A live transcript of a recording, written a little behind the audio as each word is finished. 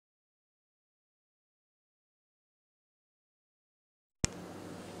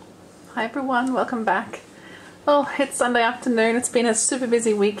Hi everyone, welcome back. Well, it's Sunday afternoon. It's been a super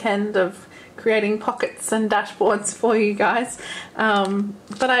busy weekend of creating pockets and dashboards for you guys.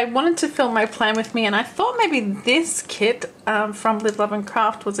 But I wanted to film my plan with me, and I thought maybe this kit from Live, Love and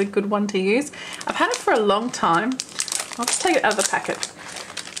Craft was a good one to use. I've had it for a long time. I'll just take it out of the packet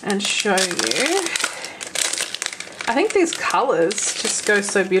and show you. I think these colours just go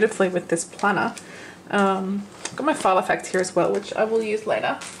so beautifully with this planner. I've got my file effect here as well, which I will use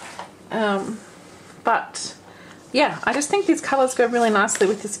later. But yeah, I just think these colours go really nicely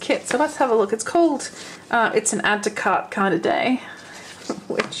with this kit. So let's have a look. It's called It's an Add to Cart kind of day,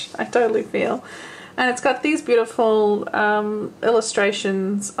 which I totally feel. And it's got these beautiful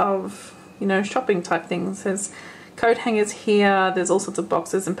illustrations of, you know, shopping type things. There's coat hangers here. There's all sorts of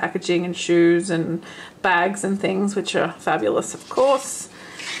boxes and packaging and shoes and bags and things, which are fabulous, of course.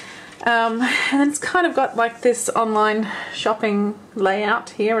 And then it's kind of got like this online shopping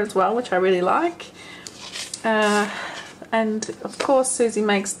layout here as well, which I really like. And of course Susie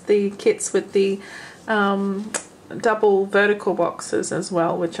makes the kits with the double vertical boxes as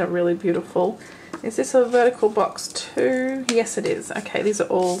well, which are really beautiful. Is this a vertical box too? Yes it is. Okay, these are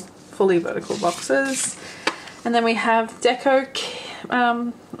all fully vertical boxes. And then we have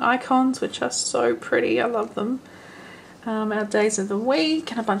deco icons, which are so pretty. I love them. Our days of the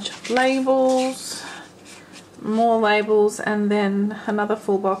week and a bunch of labels, more labels, and then another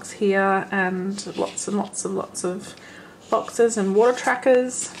full box here, and lots of boxes and water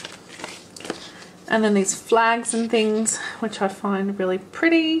trackers, and then these flags and things, which I find really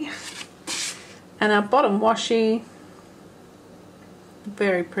pretty, and our bottom washi,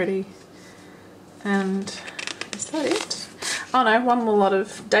 very pretty. And is that it? Oh no, one more lot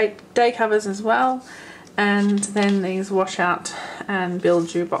of day covers as well. And then these wash out and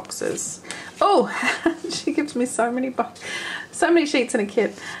build you boxes. Oh, she gives me so many sheets in a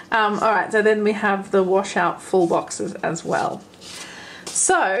kit. Alright, so then we have the wash out full boxes as well.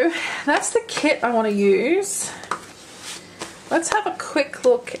 So that's the kit I want to use. Let's have a quick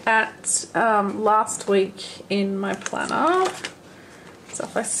look at last week in my planner. So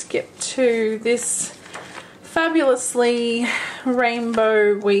if I skip to this fabulously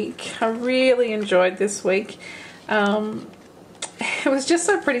rainbow week, I really enjoyed this week. It was just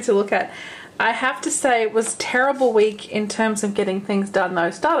so pretty to look at. I have to say it was a terrible week in terms of getting things done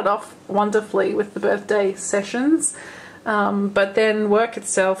though. Started off wonderfully with the birthday sessions, but then work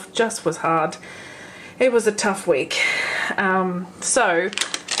itself just was hard. It was a tough week. So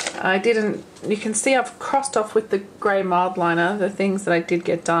I didn't, you can see I've crossed off with the grey mild liner the things that I did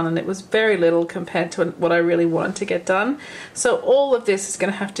get done, and it was very little compared to what I really wanted to get done. So all of this is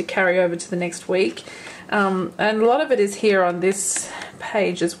going to have to carry over to the next week, and a lot of it is here on this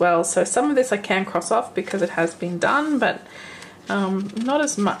page as well. So some of this I can cross off because it has been done, but not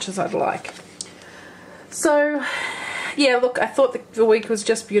as much as I'd like. So yeah, look, I thought the week was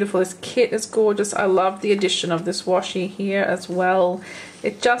just beautiful. This kit is gorgeous. I love the addition of this washi here as well.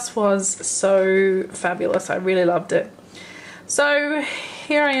 It just was so fabulous. I really loved it. So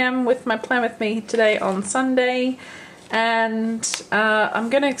here I am with my plan with me today on Sunday, and I'm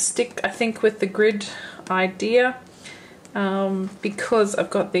going to stick, I think, with the grid idea because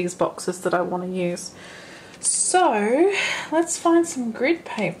I've got these boxes that I want to use. So let's find some grid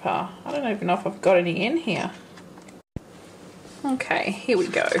paper. I don't even know if I've got any in here. Okay, here we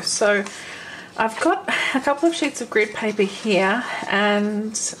go. So I've got a couple of sheets of grid paper here,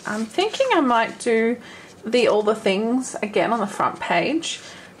 and I'm thinking I might do the all the things again on the front page,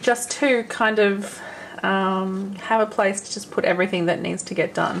 just to kind of have a place to just put everything that needs to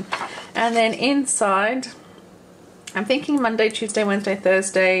get done. And then inside, I'm thinking Monday, Tuesday, Wednesday,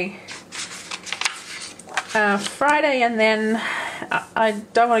 Thursday, Friday, and then I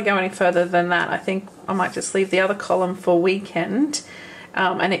don't want to go any further than that. I think I might just leave the other column for weekend,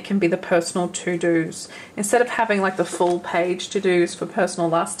 and it can be the personal to-dos. Instead of having like the full page to-dos for personal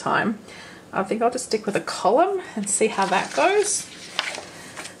last time, I think I'll just stick with a column and see how that goes.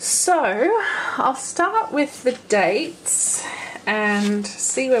 So I'll start with the dates and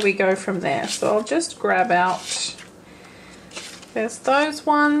see where we go from there. So I'll just grab out, there's those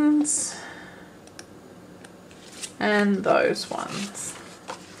ones and those ones.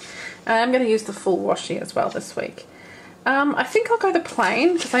 And I'm going to use the full washi as well this week. I think I'll go the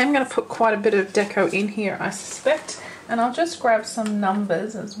plain because I am going to put quite a bit of deco in here, I suspect. And I'll just grab some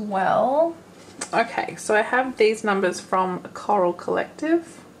numbers as well. Okay, so I have these numbers from Coral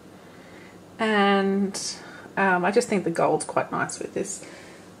Collective, and I just think the gold's quite nice with this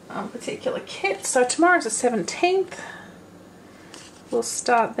particular kit. So tomorrow's the 17th. We'll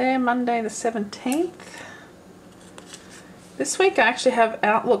start there, Monday the 17th. This week I actually have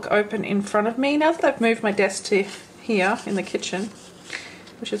Outlook open in front of me. Now that I've moved my desk to here in the kitchen,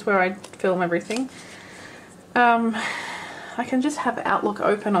 which is where I film everything, I can just have Outlook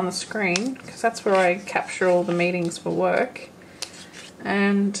open on the screen because that's where I capture all the meetings for work,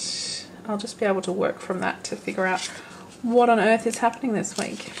 and I'll just be able to work from that to figure out what on earth is happening this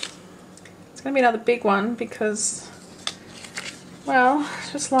week. It's going to be another big one because, well,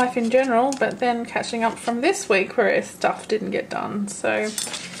 just life in general, but then catching up from this week where stuff didn't get done, so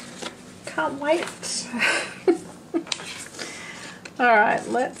can't wait. Alright,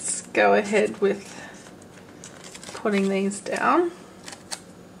 let's go ahead with putting these down.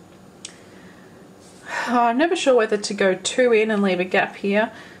 I'm never sure whether to go 2 in and leave a gap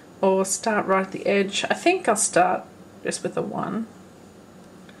here or start right at the edge. I think I'll start just with a one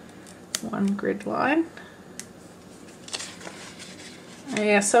grid line.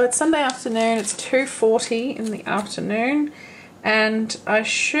 Yeah, so it's Sunday afternoon, it's 2:40 in the afternoon, and I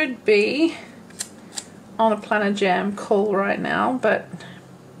should be on a Planner Jam call right now, but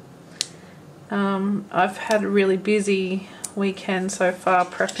I've had a really busy weekend so far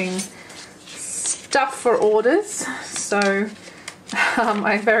prepping stuff for orders, so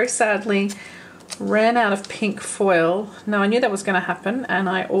I very sadly ran out of pink foil. Now I knew that was going to happen, and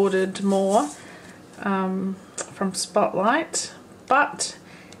I ordered more from Spotlight, but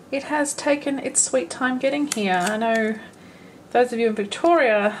it has taken its sweet time getting here. I know those of you in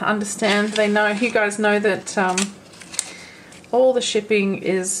Victoria understand, you guys know that all the shipping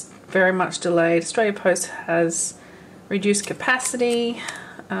is very much delayed. Australia Post has reduced capacity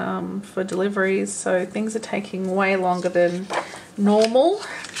for deliveries, so things are taking way longer than normal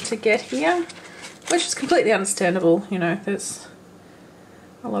to get here, which is completely understandable. You know, there's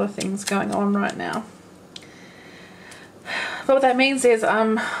a lot of things going on right now. But what that means is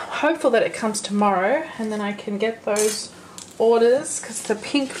I'm hopeful that it comes tomorrow and then I can get those orders, because the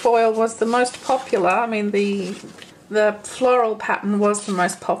pink foil was the most popular. I mean, the floral pattern was the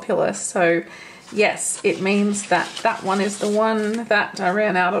most popular, so yes, it means that that one is the one that I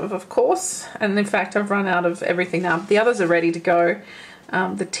ran out of course, and in fact I've run out of everything now. The others are ready to go,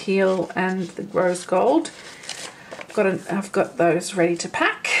 the teal and the rose gold. I've got those ready to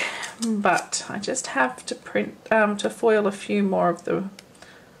pack, but I just have to to foil a few more of the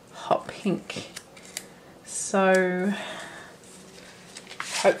hot pink, so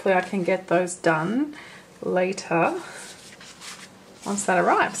hopefully I can get those done later once that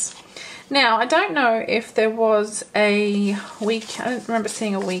arrives. Now, I don't know if there was a I don't remember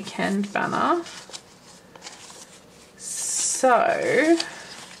seeing a weekend banner, so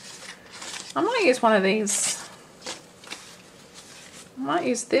I might use one of these. I might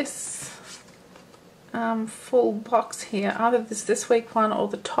use this full box here, either this week one or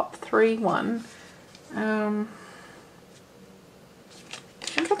the top 3 one. I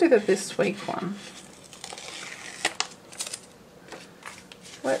think I'll do the this week one.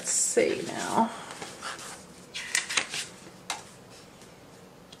 Let's see now.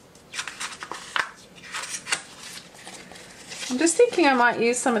 I'm just thinking I might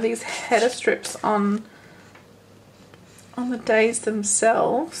use some of these header strips on the days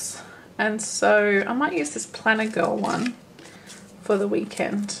themselves, and so I might use this Planner Girl one for the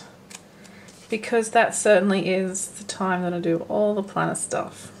weekend, because that certainly is the time that I do all the planner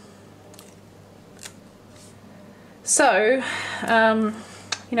stuff. So,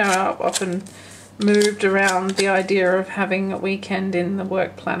 you know, I've often moved around the idea of having a weekend in the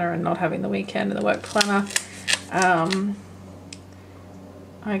work planner and not having the weekend in the work planner.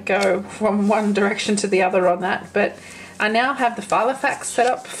 I go from one direction to the other on that, but I now have the Filofax set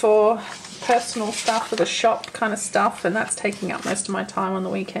up for personal stuff, for the shop kind of stuff, and that's taking up most of my time on the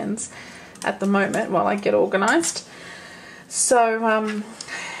weekends at the moment while I get organised. So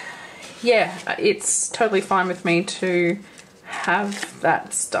yeah, it's totally fine with me to have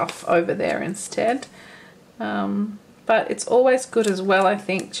that stuff over there instead, but it's always good as well, I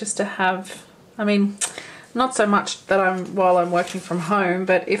think, just to have, I mean, not so much that while I'm working from home,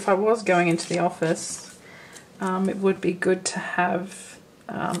 but if I was going into the office, it would be good to have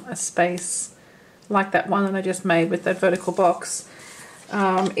a space like that one that I just made with that vertical box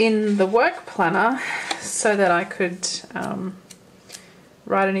in the work planner, so that I could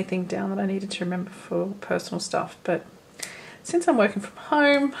write anything down that I needed to remember for personal stuff. But since I'm working from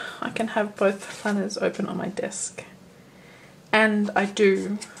home, I can have both planners open on my desk, and I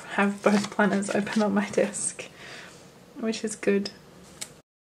do have both planners open on my desk, which is good.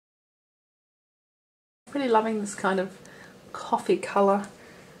 Really loving this kind of coffee colour,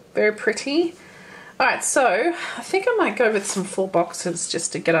 very pretty. Alright, so I think I might go with some full boxes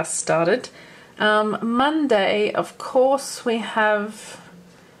just to get us started. Monday, of course, we have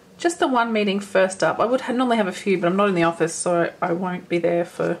just the one meeting first up. I would normally have a few, but I'm not in the office, so I won't be there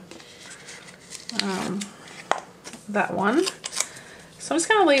for that one. So I'm just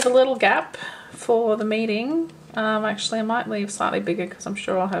going to leave a little gap for the meeting. Actually, I might leave slightly bigger because I'm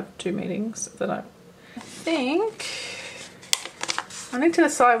sure I'll have 2 meetings that I think. I need to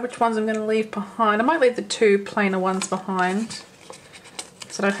decide which ones I'm going to leave behind. I might leave the 2 plainer ones behind,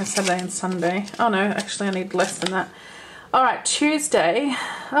 so I don't have Saturday and Sunday. Oh no, actually I need less than that. Alright, Tuesday.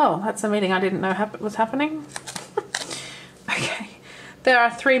 Oh, that's a meeting I didn't know was happening. Okay. There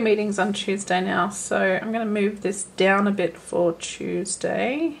are 3 meetings on Tuesday now, so I'm going to move this down a bit for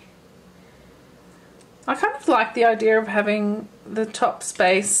Tuesday. I kind of like the idea of having the top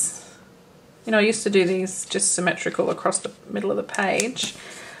space. You know, I used to do these just symmetrical across the middle of the page,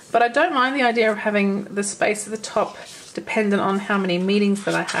 but I don't mind the idea of having the space at the top dependent on how many meetings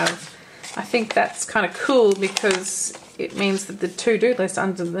that I have. I think that's kind of cool because it means that the to-do list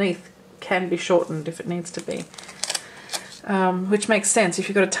underneath can be shortened if it needs to be. Which makes sense. If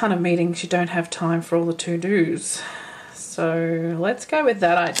you've got a ton of meetings, you don't have time for all the to-dos. So let's go with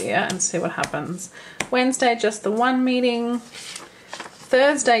that idea and see what happens. Wednesday, just the 1 meeting.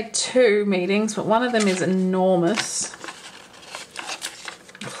 Thursday, 2 meetings, but one of them is enormous.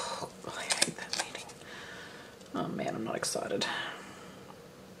 Oh, I hate that meeting. Oh man, I'm not excited.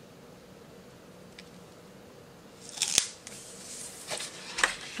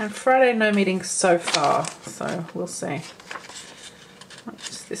 And Friday, no meetings so far, so we'll see.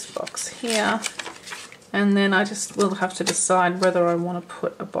 Just this box here. And then I just will have to decide whether I want to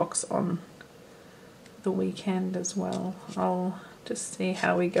put a box on the weekend as well. I'll just see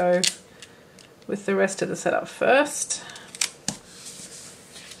how we go with the rest of the setup first.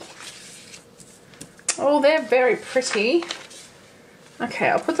 Oh, they're very pretty. Okay,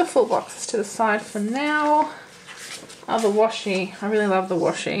 I'll put the full boxes to the side for now. Oh, the washi. I really love the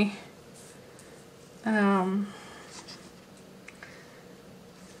washi.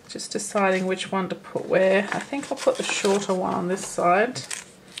 Just deciding which one to put where. I think I'll put the shorter one on this side.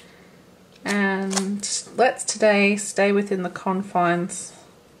 And let's today stay within the confines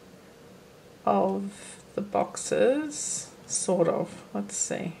of the boxes. Sort of. Let's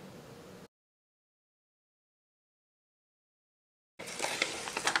see.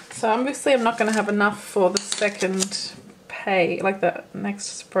 So obviously I'm not going to have enough for the second page, like the next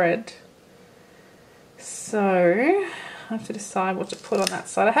spread. So I have to decide what to put on that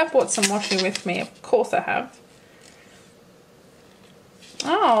side. I have brought some washi with me, of course I have.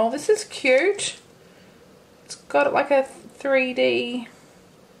 Oh, this is cute. It's got like a 3D.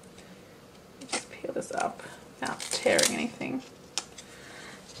 Just peel this up without tearing anything.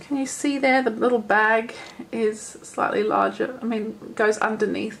 Can you see there the little bag is slightly larger? I mean, goes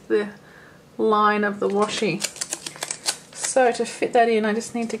underneath the line of the washi. So to fit that in, I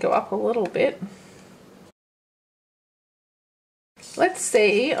just need to go up a little bit. Let's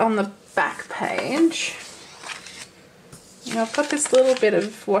see on the back page. Now I've got this little bit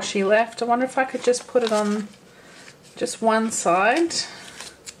of washi left. I wonder if I could just put it on just one side.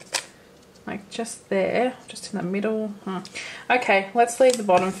 Like just there, just in the middle. Okay, let's leave the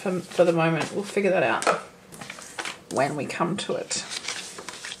bottom for the moment. We'll figure that out when we come to it.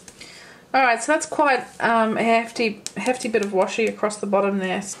 Alright, so that's quite a hefty bit of washi across the bottom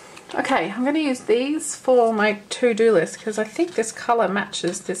there. Okay, I'm going to use these for my to-do list because I think this colour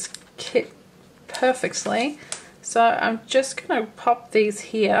matches this kit perfectly. So I'm just going to pop these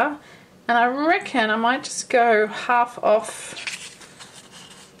here, and I reckon I might just go half off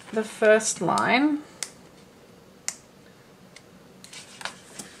the first line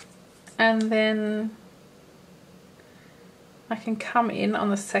and then I can come in on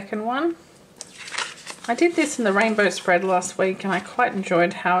the second one. I did this in the rainbow spread last week and I quite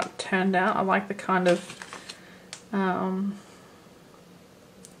enjoyed how it turned out. I like the kind of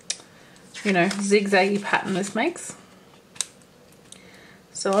you know, zigzaggy pattern this makes.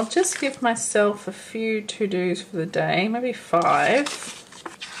 So I'll just give myself a few to-dos for the day, maybe 5.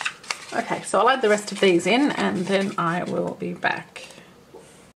 Okay, so I'll add the rest of these in and then I will be back.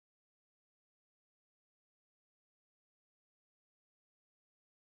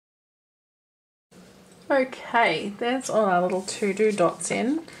 Okay, there's all our little to-do dots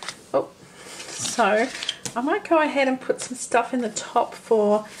in. Oh, so I might go ahead and put some stuff in the top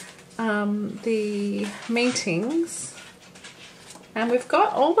for the meetings. And we've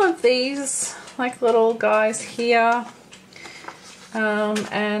got all of these like little guys here.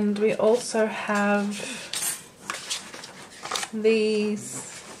 And we also have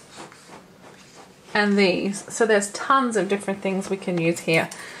these and these. So there's tons of different things we can use here.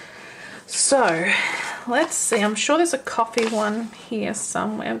 So let's see, I'm sure there's a coffee one here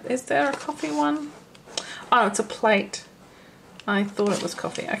somewhere. Is there a coffee one? Oh, it's a plate. I thought it was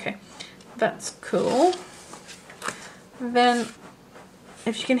coffee. Okay, that's cool. Then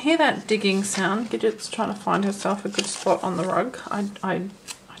if you can hear that digging sound, Gidget's trying to find herself a good spot on the rug. I don't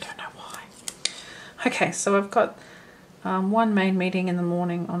know why. Okay, so I've got one main meeting in the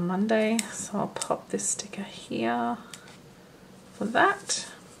morning on Monday, so I'll pop this sticker here for that.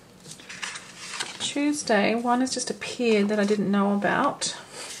 Tuesday, one has just appeared that I didn't know about,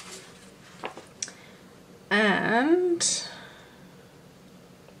 and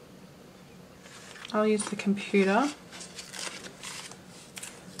I'll use the computer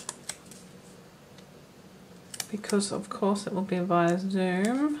because of course it will be via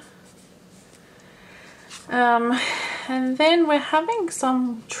Zoom. And then we're having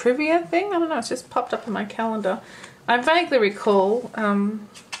some trivia thing. I don't know, it's just popped up in my calendar. I vaguely recall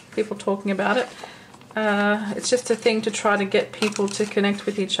people talking about it. It's just a thing to try to get people to connect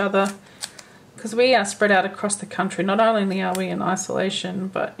with each other, because we are spread out across the country. Not only are we in isolation,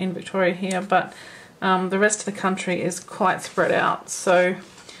 but in Victoria here, but the rest of the country is quite spread out. So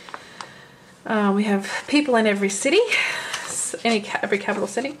we have people in every city, every capital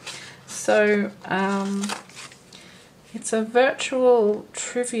city. So it's a virtual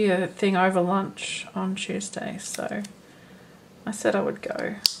trivia thing over lunch on Tuesday. So I said I would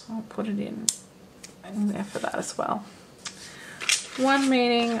go. I'll put it in there for that as well. One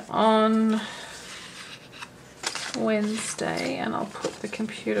meeting on Wednesday, and I'll put the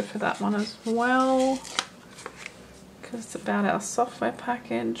computer for that one as well, because it's about our software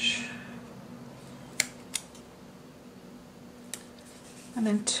package. And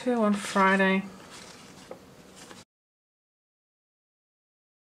then 2 on Friday.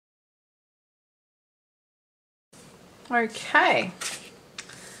 Okay.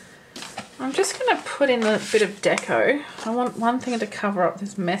 I'm just going to put in a bit of deco. I want one thing to cover up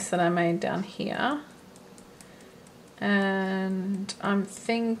this mess that I made down here. And I'm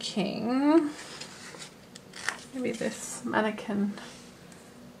thinking maybe this mannequin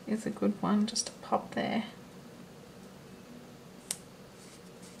is a good one just to pop there.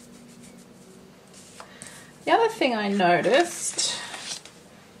 The other thing I noticed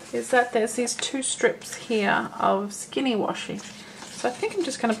is that there's these 2 strips here of skinny washi. So I think I'm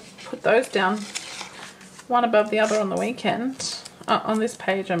just going to put those down one above the other on the weekend, on this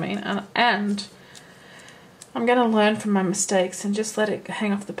page I mean, and I'm going to learn from my mistakes and just let it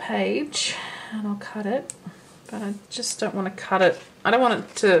hang off the page, and I'll cut it, but I just don't want to cut it. I don't want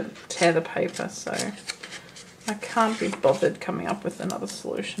it to tear the paper, so I can't be bothered coming up with another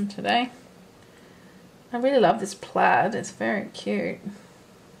solution today. I really love this plaid, it's very cute.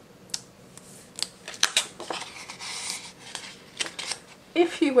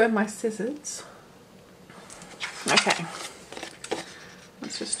 If you were my scissors. Okay,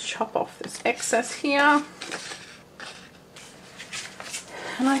 let's just chop off this excess here.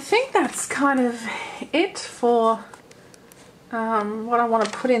 And I think that's kind of it for what I want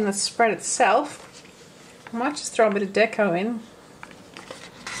to put in the spread itself. I might just throw a bit of deco in.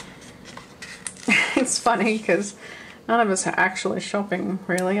 It's funny because none of us are actually shopping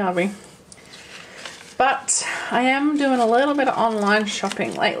really, are we? But I am doing a little bit of online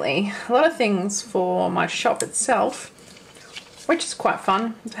shopping lately. A lot of things for my shop itself, which is quite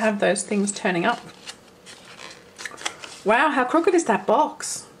fun to have those things turning up. Wow, how crooked is that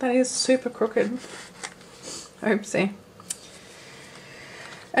box? That is super crooked. Oopsie.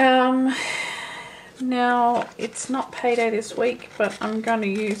 Now, it's not payday this week, but I'm going to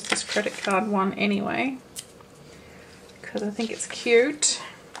use this credit card one anyway, because I think it's cute.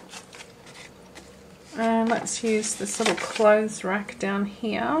 And let's use this little clothes rack down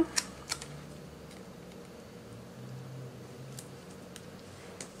here.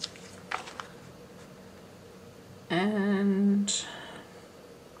 And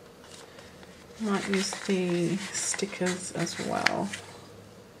I might use the stickers as well.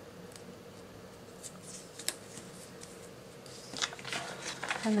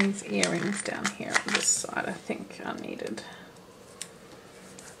 And these earrings down here on this side I think are needed.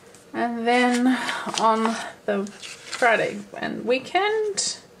 And then on the Friday and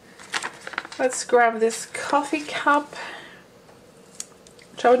weekend, let's grab this coffee cup,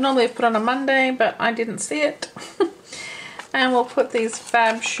 which I would normally put on a Monday, but I didn't see it. And we'll put these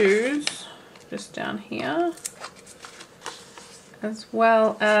fab shoes just down here, as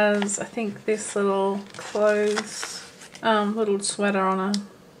well as I think this little clothes, little sweater on a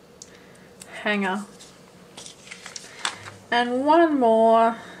hanger. And one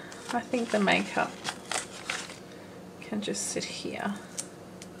more, I think the makeup can just sit here.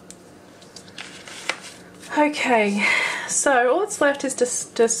 Okay, so all that's left is to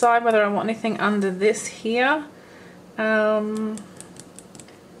decide whether I want anything under this here. Did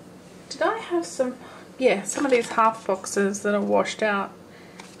I have some, yeah, some of these half boxes that are washed out.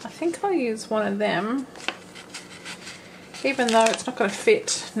 I think I'll use one of them, even though it's not going to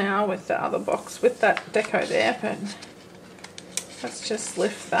fit now with the other box, with that deco there, but let's just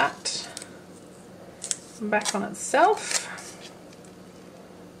lift that back on itself.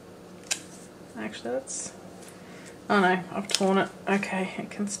 Actually, let's, oh no, I've torn it. Okay, it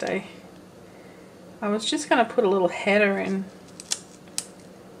can stay. I was just going to put a little header in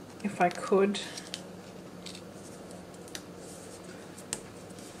if I could.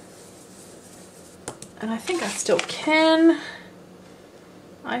 And I think I still can.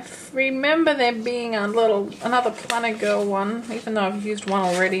 I remember there being another Planner Girl one, even though I've used one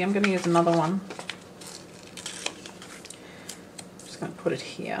already. I'm going to use another one. I'm just going to put it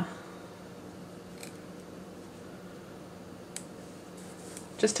here.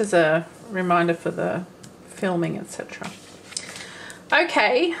 Just as a reminder for the filming, etc.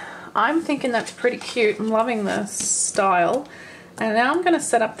 Okay, I'm thinking that's pretty cute. I'm loving the style. And now I'm going to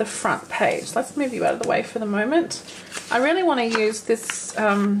set up the front page. Let's move you out of the way for the moment. I really want to use this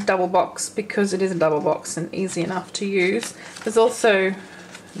double box because it is a double box and easy enough to use. There's also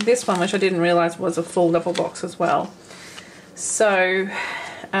this one, which I didn't realize was a full double box as well. So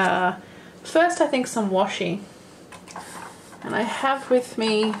first I think some washi. And I have with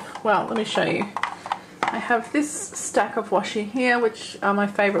me, well, let me show you. I have this stack of washi here, which are my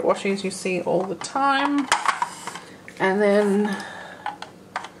favorite washies you see all the time. And then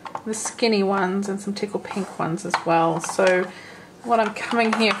the skinny ones and some tickle pink ones as well. So what I'm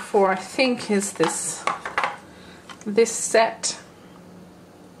coming here for, I think, is this set.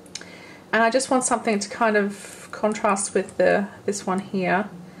 And I just want something to kind of contrast with this one here.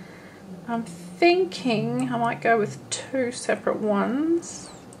 I'm thinking I might go with two separate ones.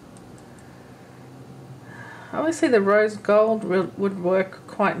 Obviously the rose gold would work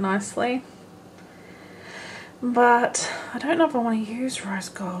quite nicely. But I don't know if I want to use rose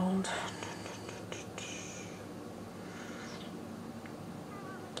gold.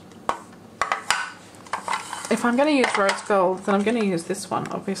 If I'm going to use rose gold, then I'm going to use this one,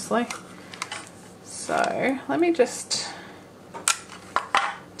 obviously. So let me just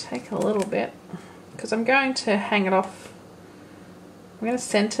take a little bit, because I'm going to hang it off. I'm going to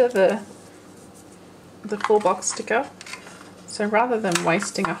center the full box sticker. So rather than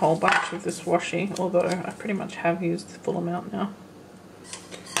wasting a whole bunch of this washi, although I pretty much have used the full amount now.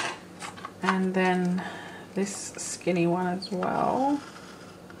 And then this skinny one as well.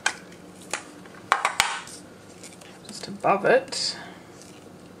 Just above it.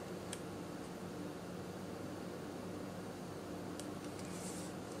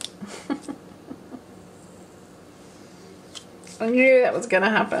 I knew that was going to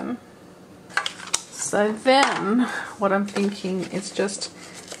happen. So then what I'm thinking is just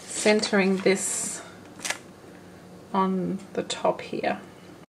centering this on the top here.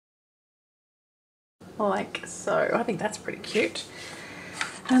 Like so. I think that's pretty cute.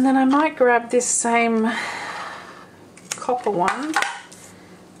 And then I might grab this same copper one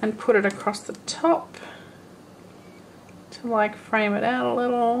and put it across the top to like frame it out a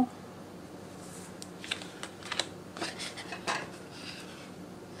little.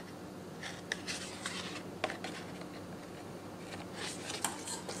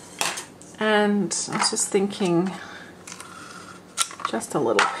 And I was just thinking just a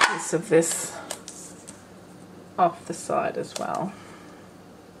little piece of this off the side as well.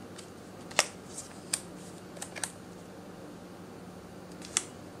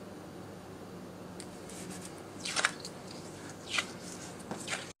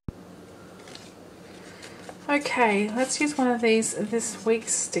 Okay, let's use one of these this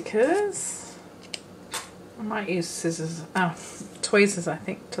week's stickers. I might use scissors, tweezers I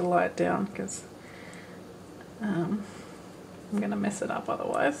think, to lie it down, because I'm going to mess it up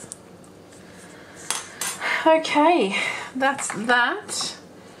otherwise. Okay, that's that.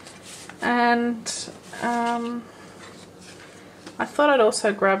 And I thought I'd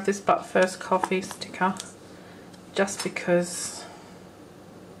also grab this But First Coffee sticker, just because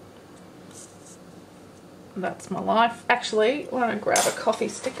that's my life. Actually, I want to grab a coffee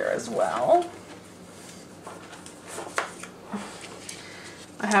sticker as well.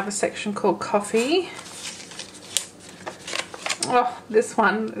 I have a section called Coffee. Oh, this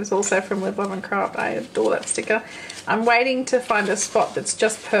one is also from Live, Love and Craft. I adore that sticker. I'm waiting to find a spot that's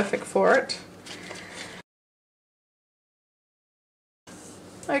just perfect for it.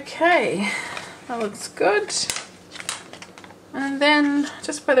 Okay, that looks good. And then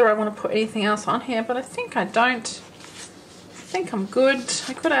just whether I want to put anything else on here, but I think I don't. I think I'm good.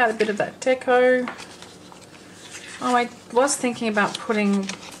 I could add a bit of that deco. Oh, I was thinking about putting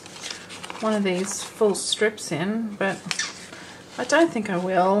one of these full strips in, but I don't think I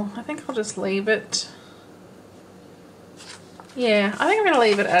will. I think I'll just leave it. Yeah, I think I'm going to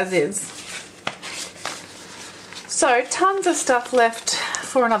leave it as is. So, tons of stuff left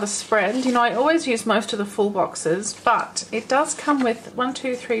for another spread. You know, I always use most of the full boxes, but it does come with 1,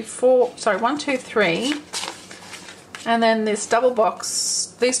 2, 3, 4, sorry, 1, 2, 3, and then this double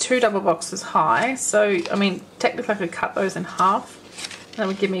box, these 2 double boxes high. So, I mean, technically I could cut those in half. That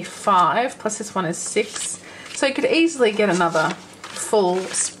would give me 5, plus this one is 6. So you could easily get another full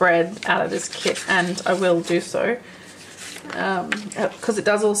spread out of this kit, and I will do so. Because it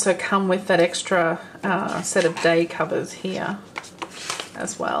does also come with that extra set of day covers here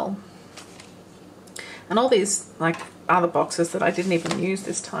as well. And all these like other boxes that I didn't even use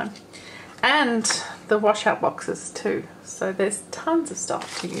this time. And the washout boxes too. So there's tons of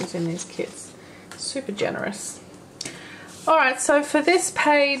stuff to use in these kits. Super generous. Alright, so for this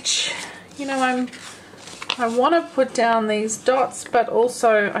page, you know, I want to put down these dots, but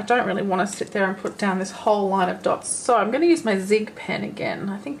also I don't really want to sit there and put down this whole line of dots. So I'm going to use my Zig pen again.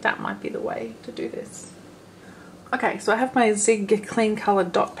 I think that might be the way to do this. Okay, so I have my Zig clean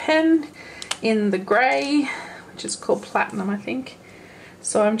colored dot pen in the grey, which is called Platinum, I think.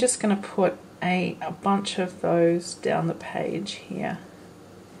 So I'm just going to put a bunch of those down the page here.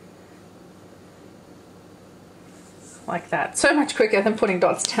 Like that. So much quicker than putting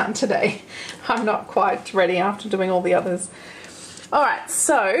dots down today. I'm not quite ready after doing all the others. Alright,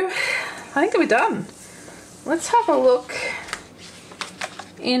 so I think we're done. Let's have a look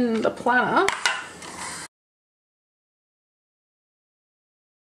in the planner.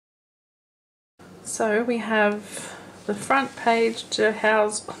 So we have the front page to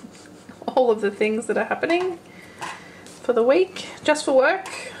house all of the things that are happening for the week, just for work.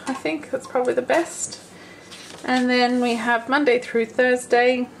 I think that's probably the best. And then we have Monday through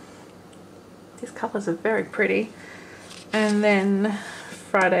Thursday. These colours are very pretty. And then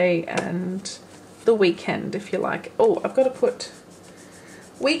Friday and the weekend, if you like. Oh, I've got to put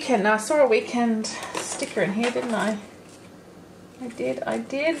weekend. Now, I saw a weekend sticker in here, didn't I? I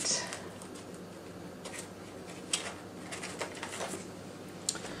did.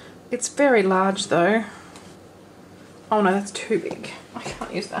 It's very large though. Oh no, that's too big. I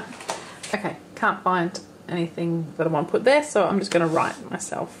can't use that. Okay, can't find anything that I want to put there, so I'm just going to write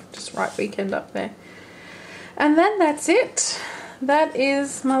myself. Just write weekend up there. And then that's it. That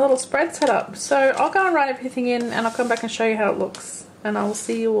is my little spread set up. So I'll go and write everything in and I'll come back and show you how it looks. And I will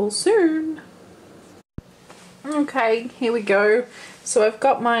see you all soon. Okay, here we go. So I've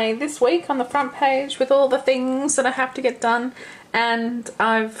got my this week on the front page with all the things that I have to get done. And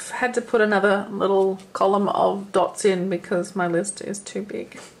I've had to put another little column of dots in because my list is too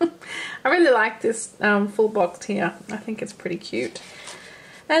big. I really like this full box here. I think it's pretty cute.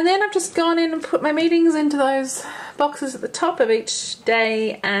 And then I've just gone in and put my meetings into those boxes at the top of each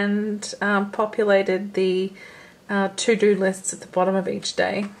day and populated the to-do lists at the bottom of each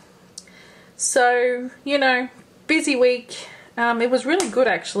day. So, you know, busy week. It was really good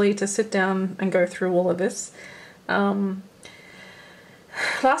actually to sit down and go through all of this.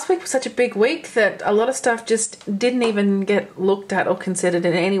 Last week was such a big week that a lot of stuff just didn't even get looked at or considered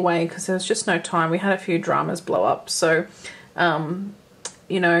in any way because there was just no time. We had a few dramas blow up, so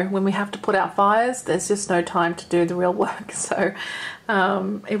you know, when we have to put out fires, there's just no time to do the real work. So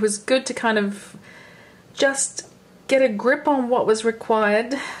it was good to kind of just get a grip on what was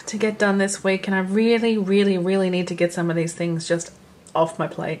required to get done this week, and I really, really, really need to get some of these things just off my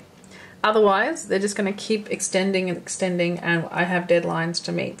plate. Otherwise, they're just going to keep extending and extending, and I have deadlines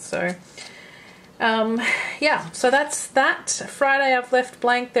to meet. So, yeah, so that's that. Friday I've left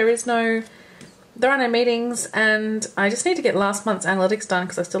blank. There are no meetings, and I just need to get last month's analytics done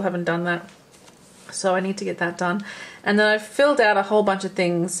because I still haven't done that. So I need to get that done. And then I've filled out a whole bunch of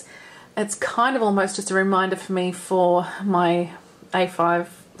things. It's kind of almost just a reminder for me for my A5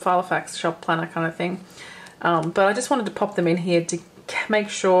 Filofax shop planner kind of thing. But I just wanted to pop them in here to make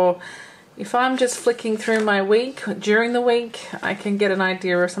sure if I'm just flicking through my week, during the week, I can get an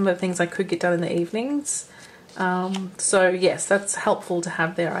idea of some of the things I could get done in the evenings. So yes, that's helpful to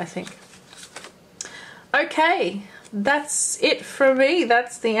have there, I think. Okay, that's it for me.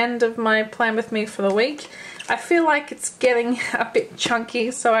 That's the end of my plan with me for the week. I feel like it's getting a bit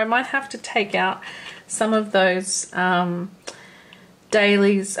chunky, so I might have to take out some of those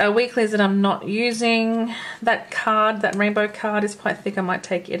weeklies that I'm not using. That card, that rainbow card, is quite thick. I might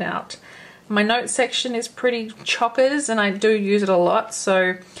take it out. My notes section is pretty chockers and I do use it a lot,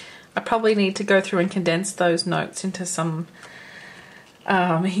 so I probably need to go through and condense those notes into some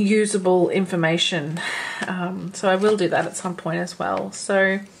usable information. So I will do that at some point as well.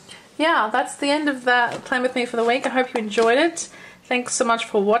 So yeah, that's the end of that Plan With Me for the week. I hope you enjoyed it. Thanks so much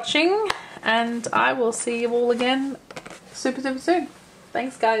for watching, and I will see you all again super soon.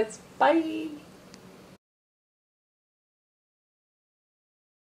 Thanks guys. Bye.